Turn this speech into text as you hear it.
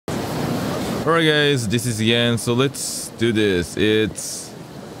Alright guys, this is Yan, so let's do this. It's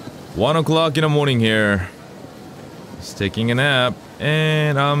 1 o'clock in the morning here. Just taking a nap,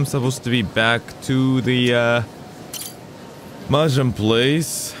 and I'm supposed to be back to the Mahjong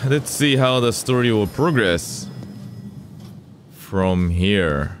place. Let's see how the story will progress from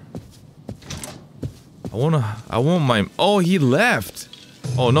here. I want my... Oh, he left!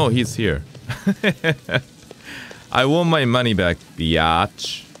 Oh no, he's here. I want my money back,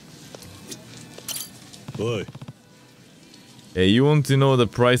 biatch. Boy. Hey, you want to know the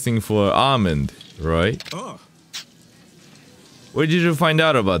pricing for almond, right? Oh. Where did you find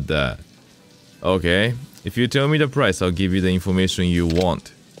out about that? Okay, if you tell me the price, I'll give you the information you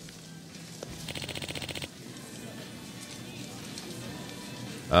want.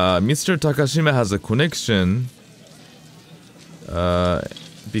 Mr. Takashima has a connection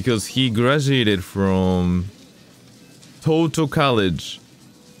because he graduated from Toto College,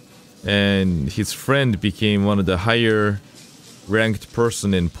 and his friend became one of the higher ranked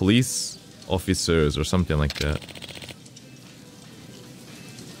person in police officers or something like that.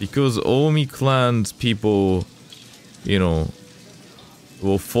 Because Omi clan's people, you know,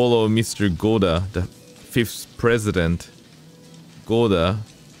 will follow Mr. Goda, the 5th president, Goda,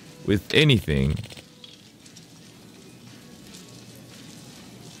 with anything.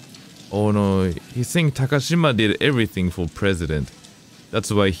 Oh no, he's saying Takashima did everything for president. That's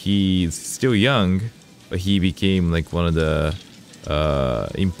why he's still young, but he became like one of the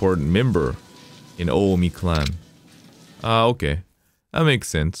important member in Omi clan. Ah, okay. That makes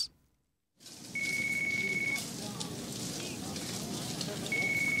sense.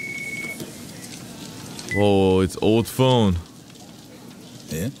 Oh, it's old phone.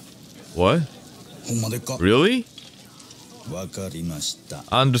 Eh? What? Really?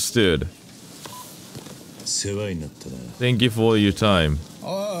 Understood. Thank you for your time.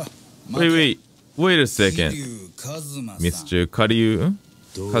 Wait a second. Mr. Karyu?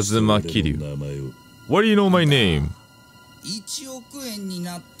 Kazuma Kiryu. Why do you know my name?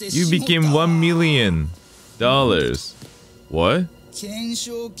 You became $1 million. What?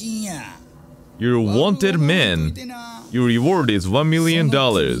 You're a wanted man. Your reward is $1 million.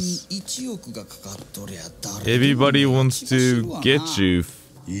 Everybody wants to get you.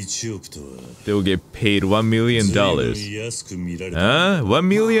 They'll get paid $1 million. Huh? $1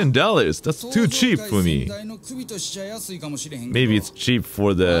 million? That's too cheap for me. Maybe it's cheap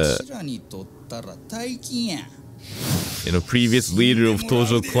for the, you know, previous leader of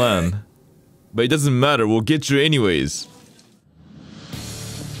Tojo clan. But it doesn't matter, we'll get you anyways.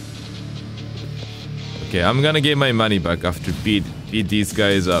 Okay, I'm gonna get my money back after beat these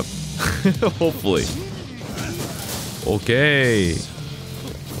guys up. Hopefully. Okay.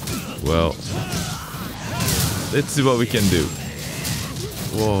 Well, let's see what we can do.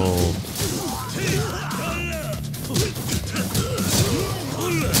 Whoa.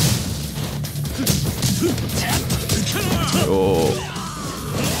 Oh.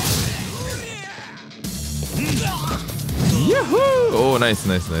 Yahoo! Oh, nice.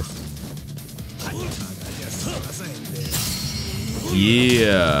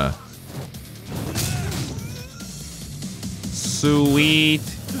 Yeah. Sweet.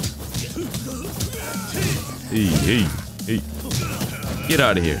 Hey. Get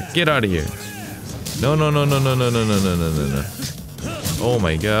out of here. No. Oh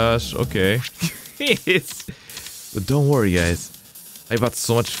my gosh. Okay. But don't worry, guys. I bought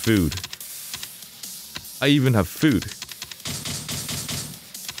so much food. I even have food.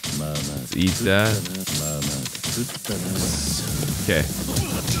 Let's eat that. Okay.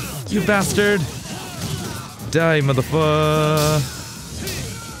 You bastard! Die, motherfucker!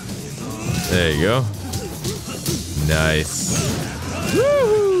 There you go. Nice.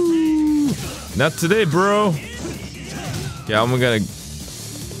 Woo! Not today, bro. Yeah, I'm gonna...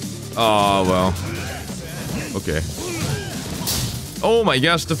 Oh, well. Okay. Oh my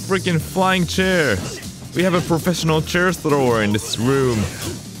gosh, the freaking flying chair! We have a professional chair thrower in this room.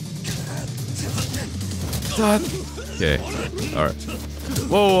 Okay, alright.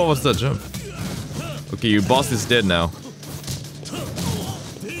 Whoa, what's that jump? Okay, your boss is dead now.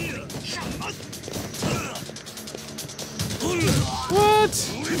 What?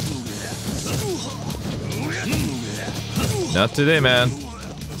 Not today, man.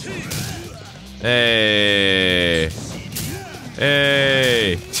 Hey.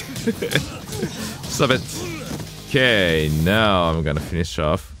 Stop it. Okay, now I'm gonna finish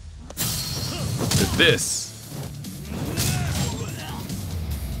off with this.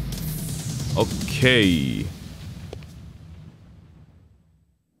 Okay.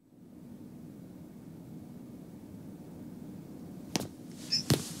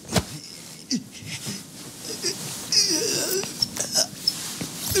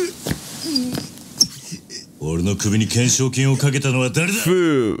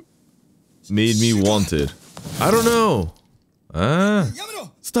 Fu made me wanted. I don't know.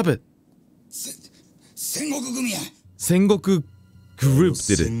 Stop it. Sengoku group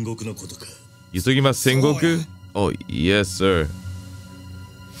did it. You talking about Sengoku? Oh, yes, sir.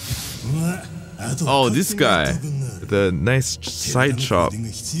 Oh, this guy. The nice side shop.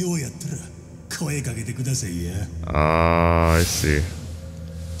 Ah, I see.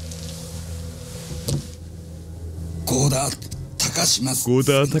 Goda,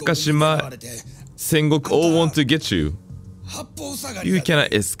 Takashima, Sengoku all want to get you. You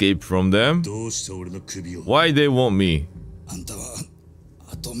cannot escape from them. Why they want me?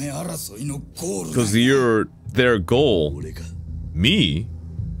 Because you're their goal. Me?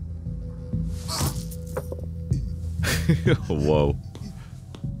 Whoa.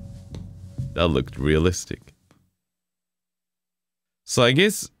 That looked realistic. So I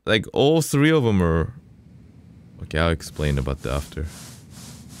guess like all three of them are... Okay, I'll explain about that after.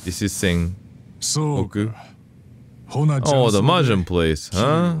 This is Sengoku. Oh, the Mahjong place,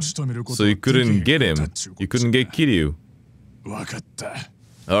 huh? So you couldn't get him. You couldn't get Kiryu.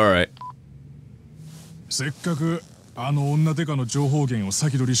 Alright.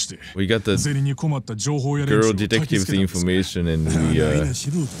 We got the girl detective's information and we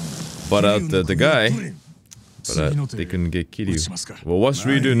bought out the guy. But they couldn't get Kiryu. Well, what should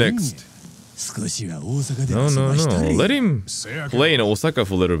we do next? No. Let him play in Osaka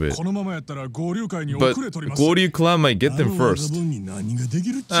for a little bit. But Goryu clan might get them first.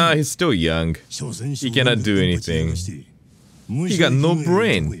 He's still young. He cannot do anything. He got no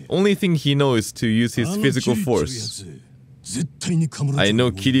brain. Only thing he knows is to use his physical force. I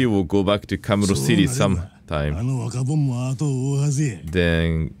know Kiryu will go back to Kamuro City sometime.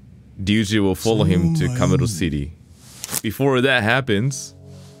 Then Ryuji will follow him to Kamuro City. Before that happens...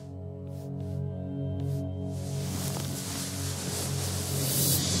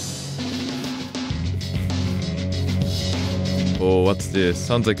 Oh, what's this?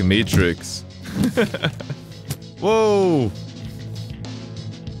 Sounds like a Matrix. Whoa!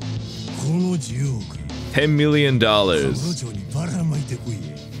 $10 million.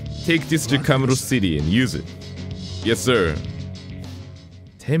 Take this to Kamuro City and use it. Yes, sir.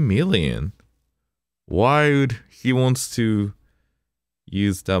 10 million? Why would he wants to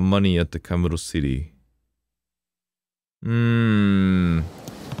use that money at the Kamuro City?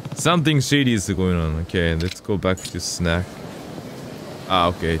 Something shady is going on. Okay, let's go back to snack. Ah,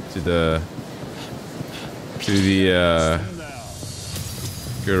 okay, to the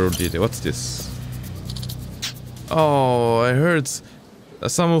girl detail. What's this? Oh, I heard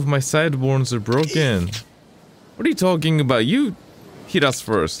some of my sideburns are broken. What are you talking about? You hit us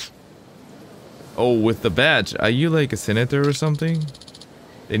first. Oh, with the badge. Are you like a senator or something?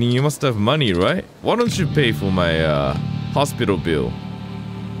 Then you must have money, right? Why don't you pay for my hospital bill?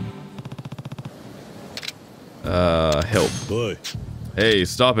 Help. Boy. Hey,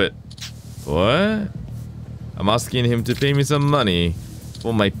 stop it. What? I'm asking him to pay me some money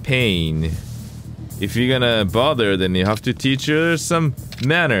for my pain. If you're gonna bother, then you have to teach her some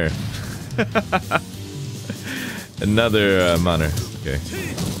manner. Another manner. Okay.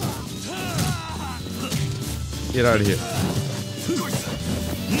 Get out of here.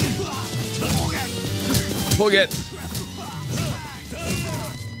 Forget.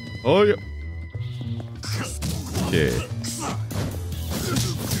 Oh, yeah. Okay.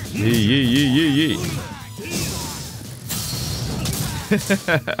 Yee.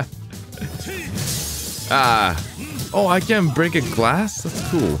 Ah. Oh, I can break a glass? That's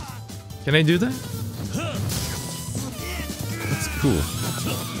cool. Can I do that? That's cool.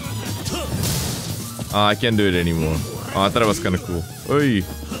 Oh, I can't do it anymore. Oh, I thought it was kind of cool. Oi.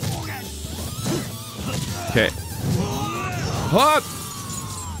 Okay. What?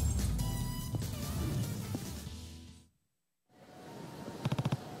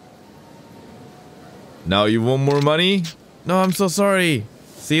 Now you want more money? No, I'm so sorry.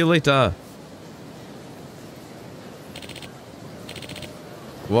 See you later.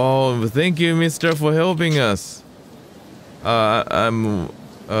 Wow, thank you, mister, for helping us. He's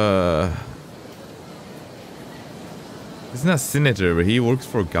not senator, but he works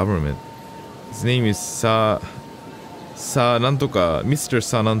for government. His name is Sa Nantoka, Mr.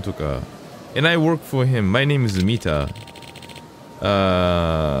 Sa Nantoka. And I work for him. My name is Mita.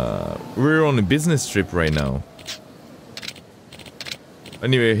 We're on a business trip right now.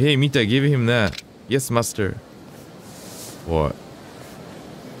 Anyway, hey Mita, give him that. Yes, master. What?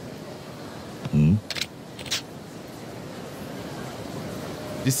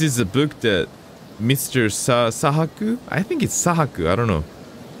 This is a book that Mr. Sahaku? I think it's Sahaku, I don't know.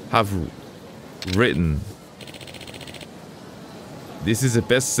 Have written. This is a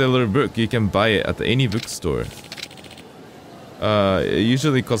bestseller book. You can buy it at any bookstore. It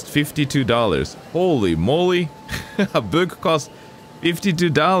usually costs $52. Holy moly! A book costs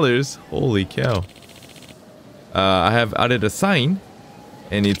 $52. Holy cow! I have added a sign,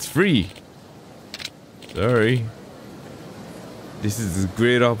 and it's free. Sorry. This is a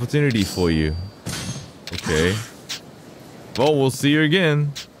great opportunity for you. Okay. Well, we'll see you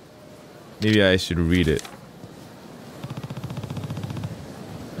again. Maybe I should read it.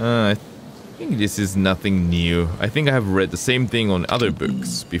 I think this is nothing new. I think I have read the same thing on other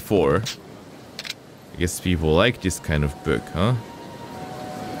books before. I guess people like this kind of book, huh?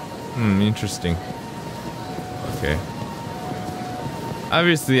 Interesting. Okay.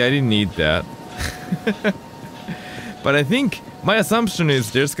 Obviously, I didn't need that. But I think my assumption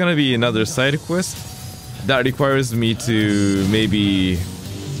is there's gonna be another side quest that requires me to maybe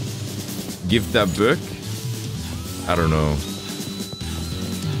give that book. I don't know.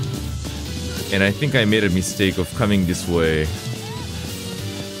 And I think I made a mistake of coming this way.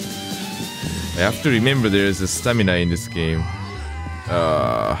 I have to remember there's a stamina in this game.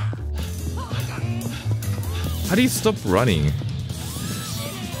 How do you stop running?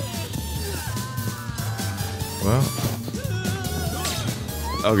 Well.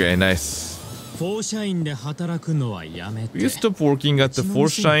 Okay, nice. Will you stop working at the Four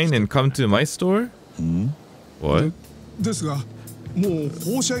Shine and come to my store? What?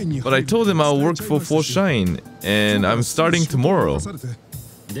 But I told him I'll work for Four Shine, and I'm starting tomorrow. How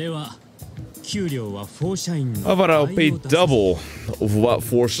about I'll pay double of what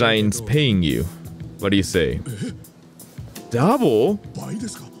Four Shine's paying you? What do you say? Double?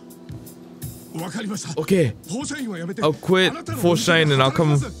 Okay, I'll quit Four Shine and I'll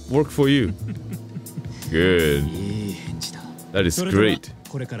come work for you. Good. That is great.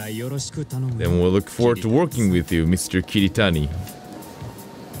 Then we'll look forward to working with you, Mr. Kiritani.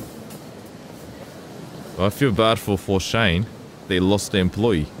 Well, I feel bad for Four Shine. They lost the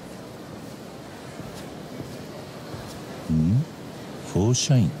employee. Four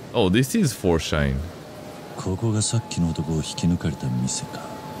Shine. Oh, this is Four Shine.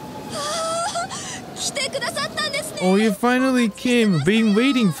 Oh, you finally came. Been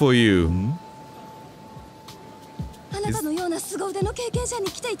waiting for you.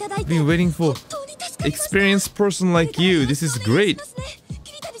 Been waiting for experienced person like you. This is great.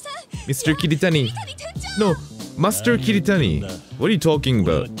 Mr. Kiritani. No, Master Kiritani. What are you talking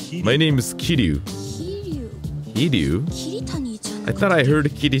about? My name is Kiryu. Kiryu? I thought I heard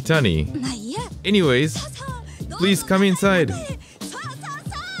Kiritani. Anyways, please come inside.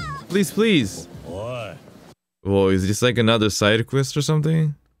 Please, please. Whoa, is this like another side quest or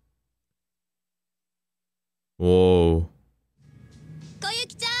something? Whoa.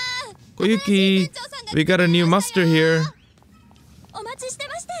 Koyuki, we got a new master here.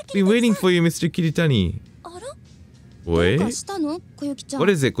 Been waiting for you, Mr. Kiritani. Wait. What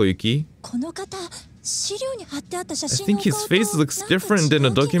is it, Koyuki? I think his face looks different than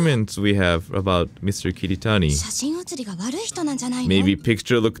the documents we have about Mr. Kiritani. Maybe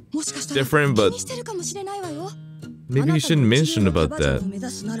picture looked different, but maybe you shouldn't mention about that.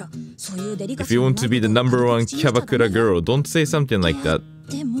 If you want to be the #1 Kyabakura girl, don't say something like that.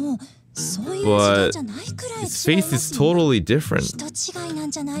 But his face is totally different.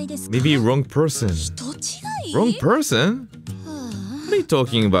 Maybe wrong person. Wrong person? What are you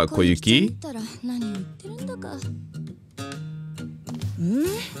talking about, Koyuki?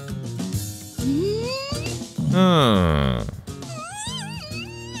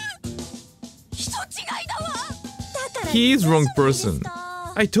 He is wrong person.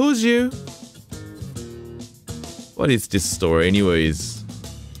 I told you. What is this story anyways?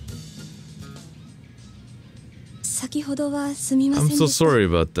 I'm so sorry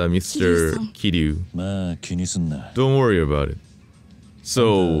about that, Mr. Kiryu. Don't worry about it.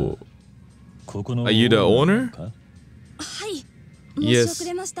 So, are you the owner? Yes.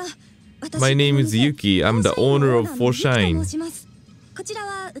 My name is Yuki. I'm the owner of Four Shine. She's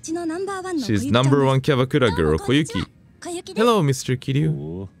 #1 Kyabakura girl, Koyuki. Hello, Mr.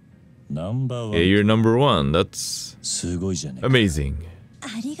 Kiryu. Yeah, you're #1. That's amazing.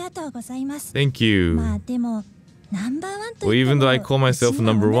 Thank you. Well, even though I call myself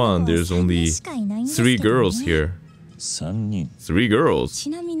 #1, there's only 3 girls here. 3 girls?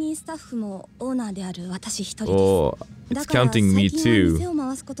 Oh, it's counting me too.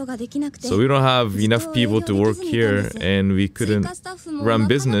 So we don't have enough people to work here, and we couldn't run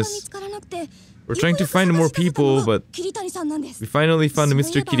business. We're trying to find more people, but we finally found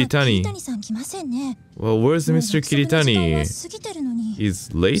Mr. Kiritani. Well, where's Mr. Kiritani? He's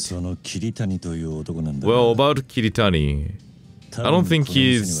late? Well, about Kiritani. I don't think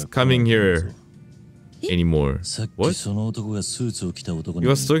he's coming here anymore. What? He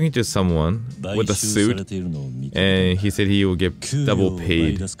was talking to someone with a suit and he said he will get double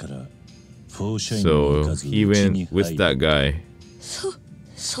paid. So he went with that guy.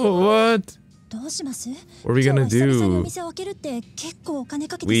 What? What are we gonna do?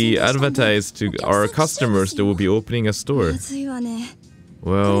 We advertise to our customers that we'll be opening a store.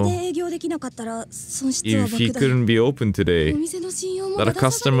 Well, if he couldn't be open today, a lot of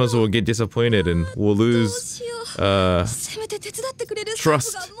customers will get disappointed and will lose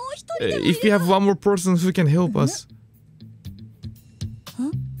trust. If you have one more person who can help us.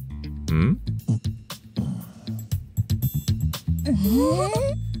 Hmm?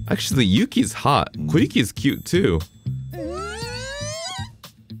 Actually, Yuki's hot. Koiki's cute too.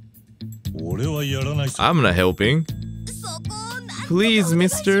 I'm not helping. Please,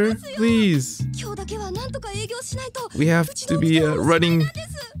 mister. Please. We have to be running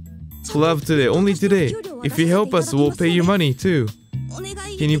club today. Only today. If you help us, we'll pay you money too.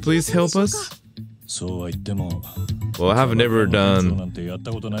 Can you please help us? Well, I have never done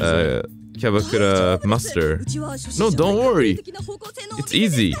Kyabakura master. No, don't worry. It's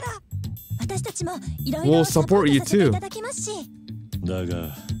easy. We'll support you too.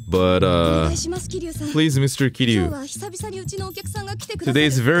 But please, Mr. Kiryu, today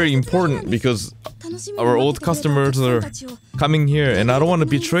is very important because our old customers are coming here and I don't want to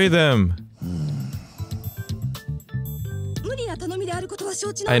betray them.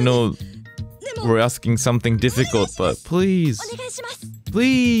 I know we're asking something difficult, but please,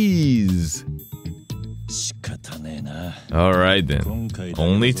 please. Alright then,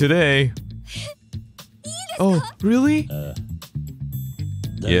 only today. Oh, really?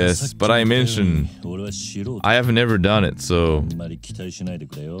 Yes, but I mentioned I have never done it, so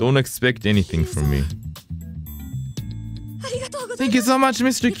don't expect anything from me. Thank you so much,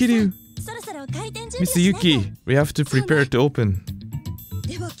 Mr. Kiryu. Mr. Yuki, we have to prepare to open.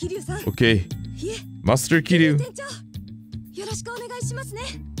 Okay, Master Kiryu.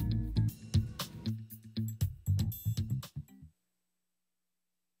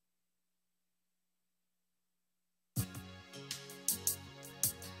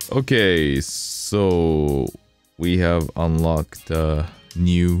 Okay, so we have unlocked a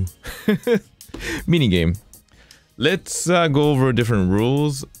new minigame. Let's go over different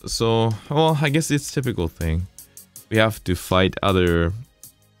rules. So, well, I guess it's typical thing. We have to fight other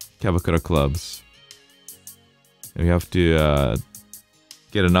Kyabakura clubs. And we have to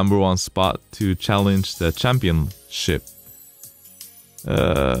get a #1 spot to challenge the championship.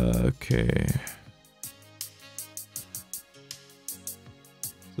 Okay.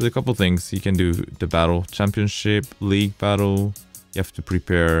 So a couple things. You can do the battle, championship, league battle. You have to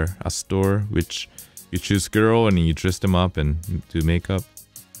prepare a store, which you choose girl and you dress them up and do makeup.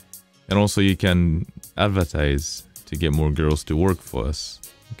 And also you can advertise to get more girls to work for us.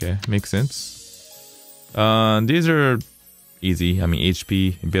 Okay, makes sense. These are easy. I mean,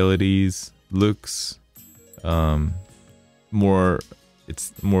 HP, abilities, looks.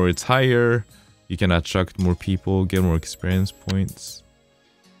 It's higher. You can attract more people, get more experience points.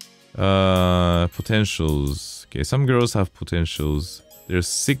 Potentials. Okay, some girls have potentials. There's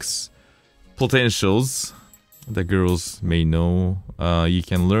 6 potentials that girls may know. You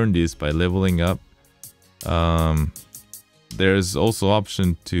can learn this by leveling up. There's also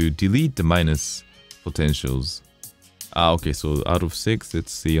option to delete the minus potentials. Okay, so out of 6,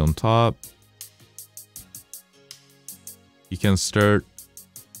 let's see on top. You can start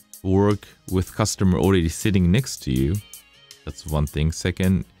work with customer already sitting next to you. That's one thing.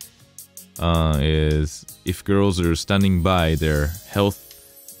 Second, is if girls are standing by, their health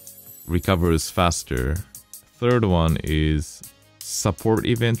recovers faster. Third one is support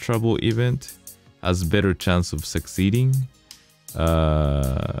event, trouble event, has better chance of succeeding.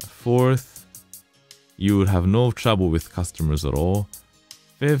 Fourth, you would have no trouble with customers at all.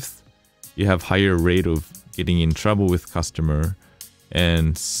 Fifth, you have higher rate of getting in trouble with customer.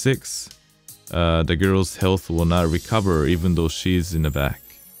 And sixth, the girl's health will not recover even though she's in the back,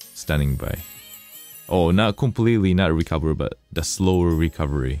 standing by. Oh, not completely not recover, but the slower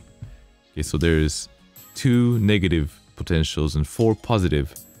recovery. Okay, so there's 2 negative potentials and 4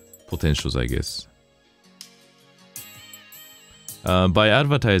 positive potentials, I guess. By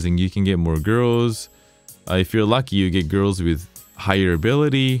advertising, you can get more girls. If you're lucky, you get girls with higher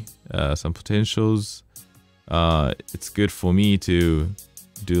ability, some potentials. It's good for me to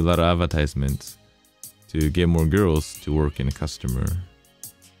do a lot of advertisements to get more girls to work in a customer.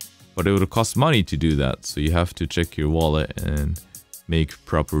 But it would cost money to do that, so you have to check your wallet and make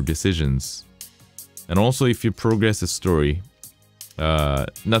proper decisions. And also, if you progress a story,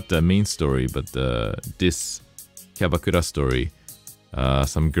 not the main story, but this Kyabakura story.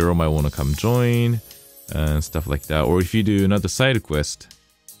 Some girl might want to come join and stuff like that. Or if you do another side quest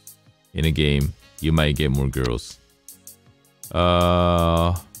in a game, you might get more girls.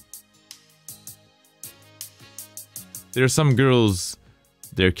 There are some girls,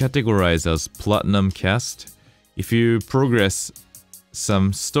 they're categorized as platinum caste. If you progress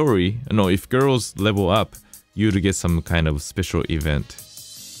some story, no, if girls level up, you'd get some kind of special event.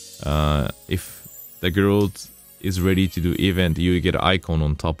 If the girl is ready to do event, you get an icon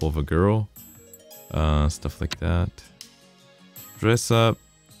on top of a girl. Stuff like that. Dress up.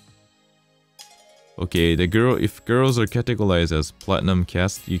 Okay, if girls are categorized as platinum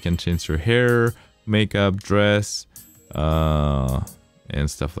caste, you can change your hair, makeup, dress, and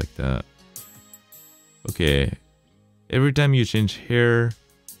stuff like that. Okay, every time you change hair,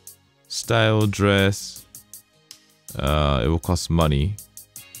 style, dress, it will cost money.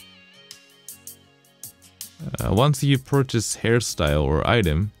 Once you purchase hairstyle or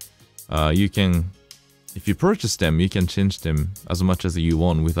item, you can, if you purchase them, you can change them as much as you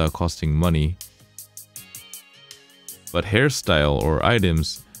want without costing money. But hairstyle or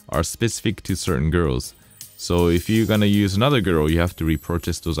items are specific to certain girls. So if you're gonna use another girl, you have to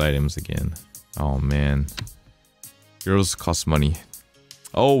repurchase those items again. Oh man. Girls cost money.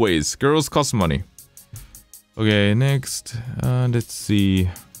 Always, girls cost money. Okay, next, let's see.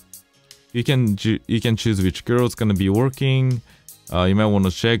 You can choose which girl's gonna be working. You might want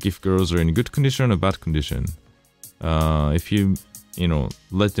to check if girls are in good condition or bad condition. If you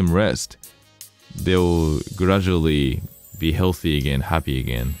let them rest, they'll gradually be healthy again, happy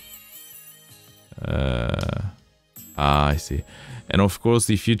again. I see. And of course,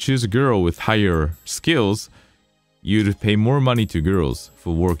 if you choose a girl with higher skills, you'd pay more money to girls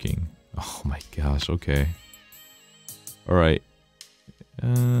for working. Oh my gosh, okay. Alright.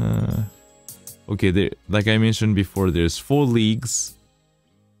 Okay, there, like I mentioned before, there's 4 leagues.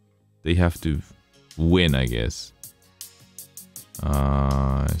 They have to win, I guess.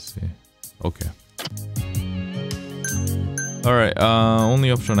 I see. Okay. Alright,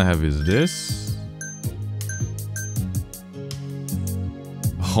 only option I have is this.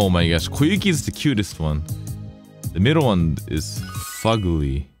 Oh my gosh, Koyuki is the cutest one. The middle one is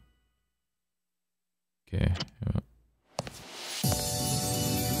fugly. Okay.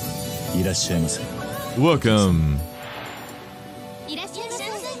 Welcome.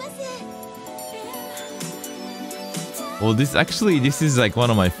 Well, this is like one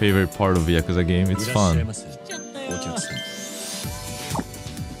of my favorite part of Yakuza game. It's fun.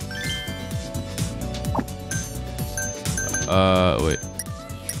 Wait.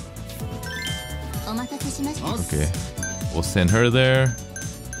 Okay. We'll send her there.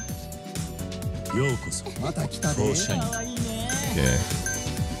 Okay.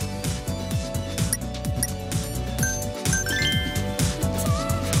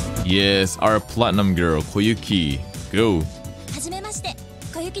 Yes, our platinum girl, Koyuki. Go.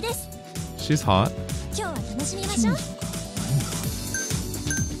 She's hot.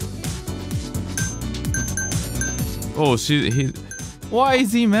 Oh, why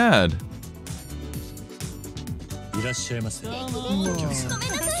is he mad?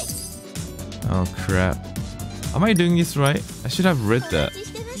 Oh crap. Am I doing this right? I should have read that.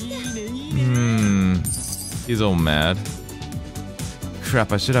 He's all mad.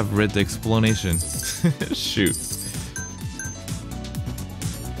 Crap, I should have read the explanation. Shoot.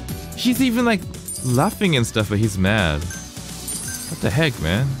 He's even like laughing and stuff, but he's mad. What the heck,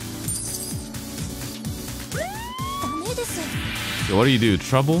 man? So what do you do?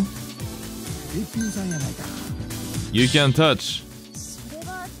 Trouble? You can touch.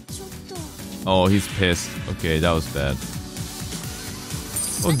 Oh, he's pissed. Okay, that was bad.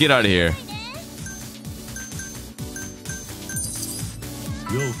 Oh, get out of here.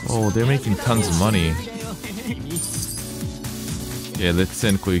 Oh, they're making tons of money. Yeah, let's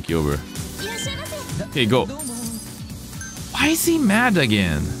send Koyuki over. Okay, go. Why is he mad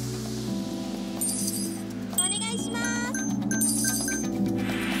again?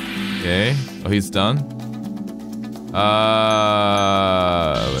 Okay. Oh, he's done. Wait.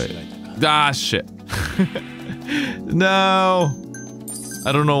 Ah, shit. No.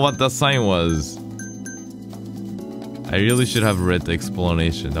 I don't know what that sign was. I really should have read the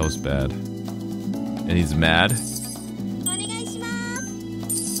explanation. That was bad. And he's mad.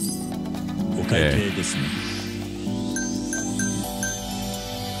 Okay.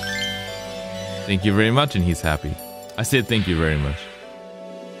 Thank you very much, and he's happy. I said thank you very much.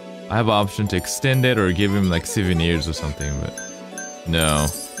 I have an option to extend it or give him like souvenirs or something, but no.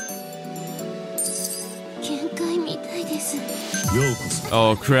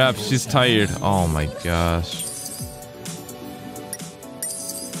 Oh crap, she's tired. Oh my gosh.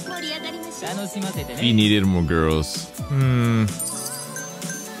 We needed more girls.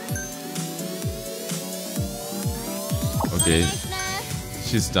 Okay.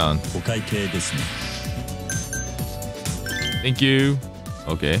 She's done. Thank you.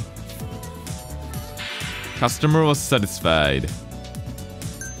 Okay. Customer was satisfied.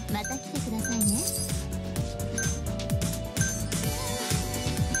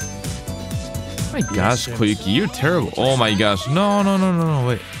 My gosh, Koyuki, you're terrible. Oh my gosh. No, no, no, no, no,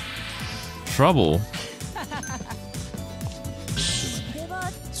 wait. Trouble?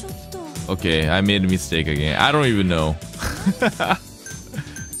 Okay, I made a mistake again. I don't even know.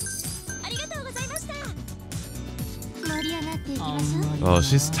 Oh,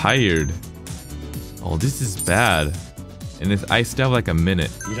 she's tired. Oh, this is bad. And I still have like a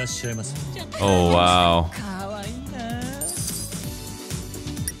minute. Oh, wow.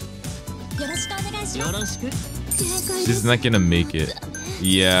 She's not gonna make it.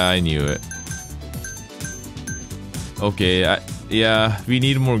 Yeah, I knew it. Okay, yeah, we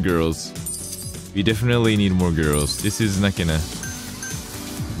need more girls. We definitely need more girls. This is not gonna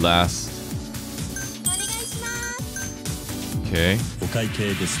last. Okay.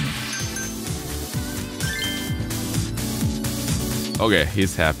 Okay,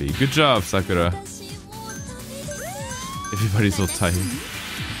 he's happy. Good job, Sakura. Everybody's so tired.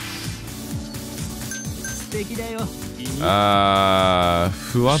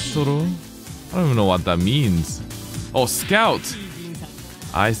 Fuwatoro? I don't even know what that means. Oh, scout!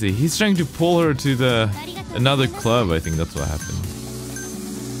 I see. He's trying to pull her to another club. I think that's what happened.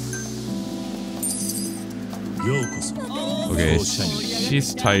 Okay,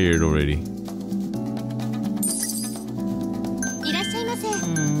 she's tired already.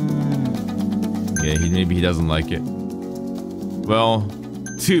 Yeah, maybe he doesn't like it. Well,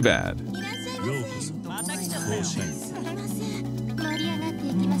 too bad.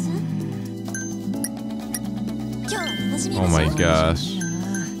 Oh my gosh.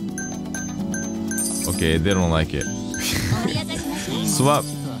 Okay, they don't like it. Swap.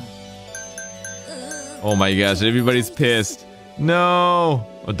 Oh my gosh, everybody's pissed. No!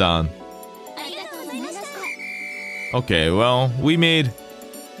 Oh, done. Okay, well, we made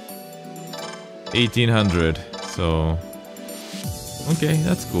 1800, so okay,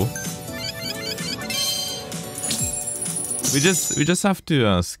 that's cool. We just have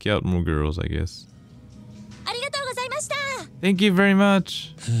to scout more girls, I guess. Thank you very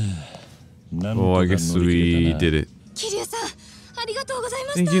much. Oh, I guess we did it.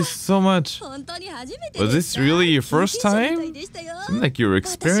 Thank you so much. Was this really your first time? Seems like you're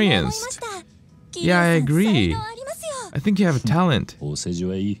experienced. Yeah, I agree. I think you have a talent.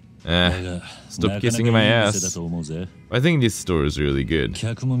 Stop kissing my ass. I think this store is really good.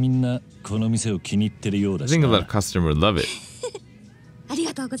 I think a lot of customers love it.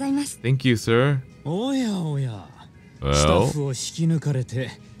 Thank you, sir. Well,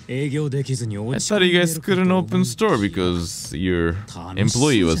 I thought you guys couldn't open store because your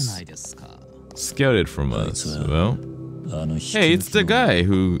employee was scouted from us. Well, hey, it's the guy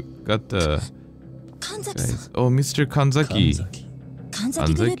who got the guys. Oh, Mr. Kanzaki.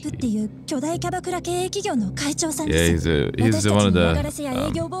 Yeah, he's one of the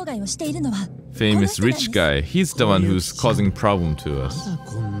famous rich guy. He's the one who's causing problem to us.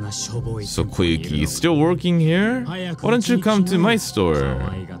 So Koyuki, still working here? Why don't you come to my store?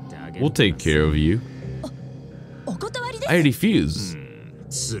 We'll take care of you. I refuse.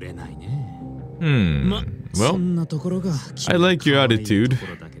 Well, I like your attitude.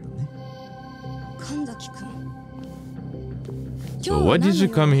 So why did you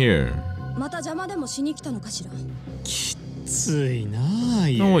come here?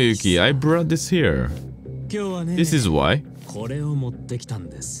 No, Yuki, I brought this here. This is why.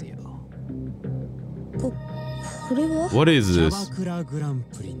 What is this?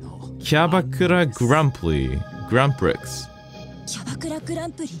 Kyabakura Grand Prix. Grand Prix.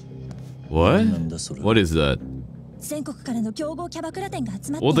 What? What is that?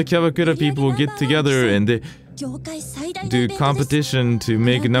 All the Kyabakura people get together and they do competition to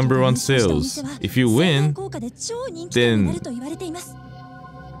make #1 sales. If you win, then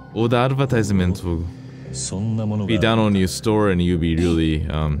all the advertisements will be done on your store and you'll be really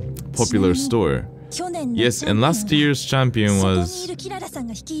popular store. Yes, and last year's champion was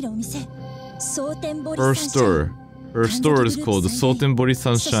her store. Her store is called the Sotenbori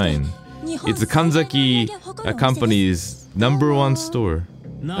Sunshine. It's the Kanzaki company's #1 store.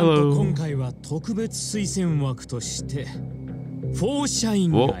 Hello.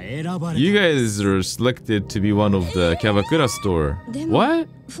 Well, you guys are selected to be one of the Kyabakura store. What?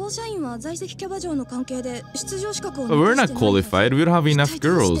 But we're not qualified. We don't have enough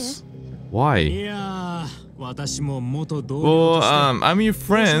girls. Why? Well, I'm your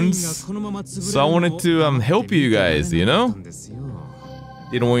friends, so I wanted to help you guys, you know?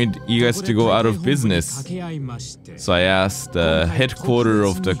 Didn't want you guys to go out of business. So I asked the headquarter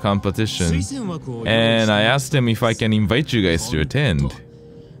of the competition, and I asked them if I can invite you guys to attend.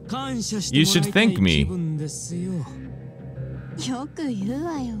 You should thank me. What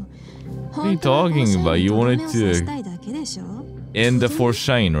are you talking about? You wanted to end the Force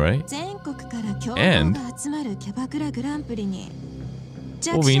Shine, right? And?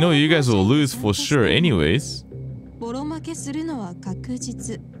 Well, we know you guys will lose for sure anyways. You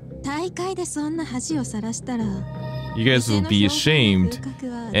guys will be ashamed,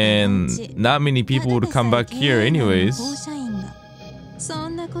 and not many people would come back here anyways.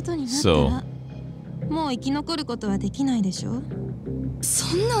 So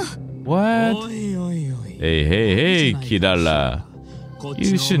what? Hey, Kirara.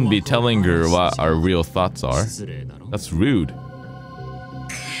 You shouldn't be telling her what our real thoughts are. That's rude.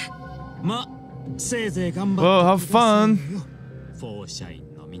 Well, have fun.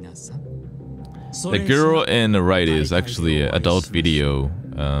 The girl in the right is actually an adult video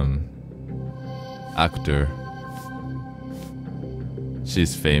actor.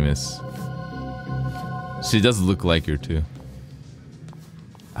 She's famous. She does look like her too.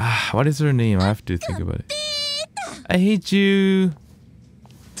 What is her name? I have to think about it. I hate you.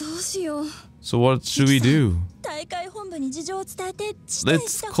 So what should we do?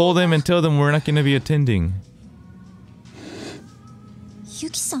 Let's call them and tell them we're not gonna be attending.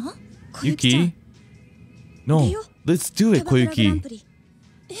 Yuki? No, let's do it, Koyuki.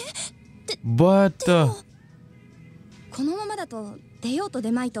 But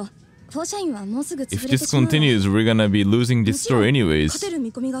if this continues, we're gonna be losing this store anyways. I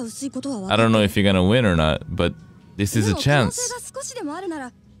don't know if you're gonna win or not, but this is a chance.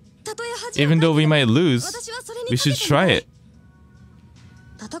 Even though we might lose, we should try it.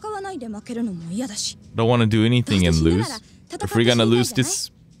 Don't want to do anything and lose. If we're gonna lose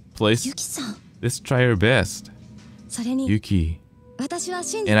this place, let's try our best. Yuki.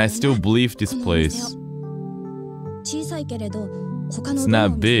 And I still believe this place. It's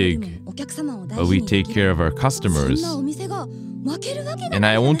not big, but we take care of our customers. And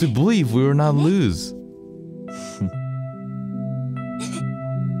I want to believe we will not lose.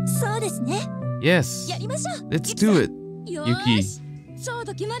 Yes, let's do it, Yuki.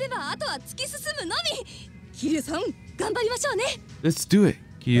 Let's do it,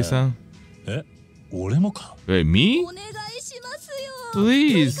 Kiryu-san. Wait, me?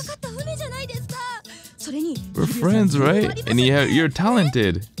 Please. We're friends, right? And you're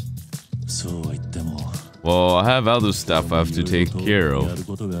talented. Well, I have other stuff I have to take care of.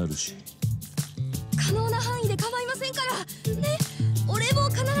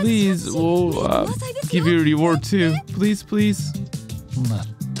 Please, we'll give you a reward too. Please, please.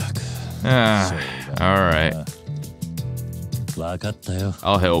 Alright.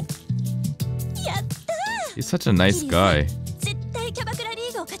 I'll help. He's such a nice guy.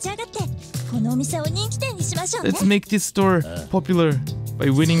 Let's make this store popular by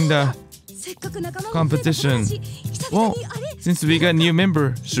winning the competition. Well, since we got a new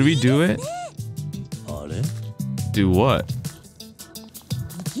member, should we do it? Do what?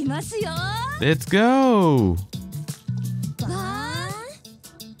 Let's go!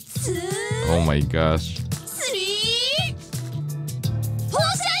 Oh my gosh.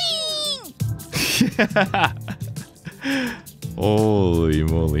 Holy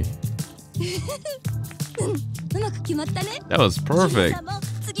moly. That was perfect.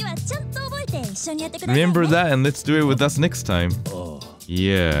 Remember that and let's do it with us next time.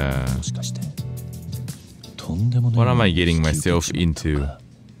 Yeah. What am I getting myself into?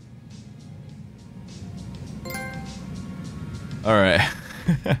 Alright.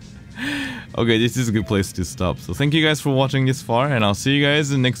 Okay, this is a good place to stop. So thank you guys for watching this far, and I'll see you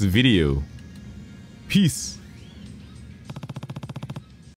guys in the next video. Peace!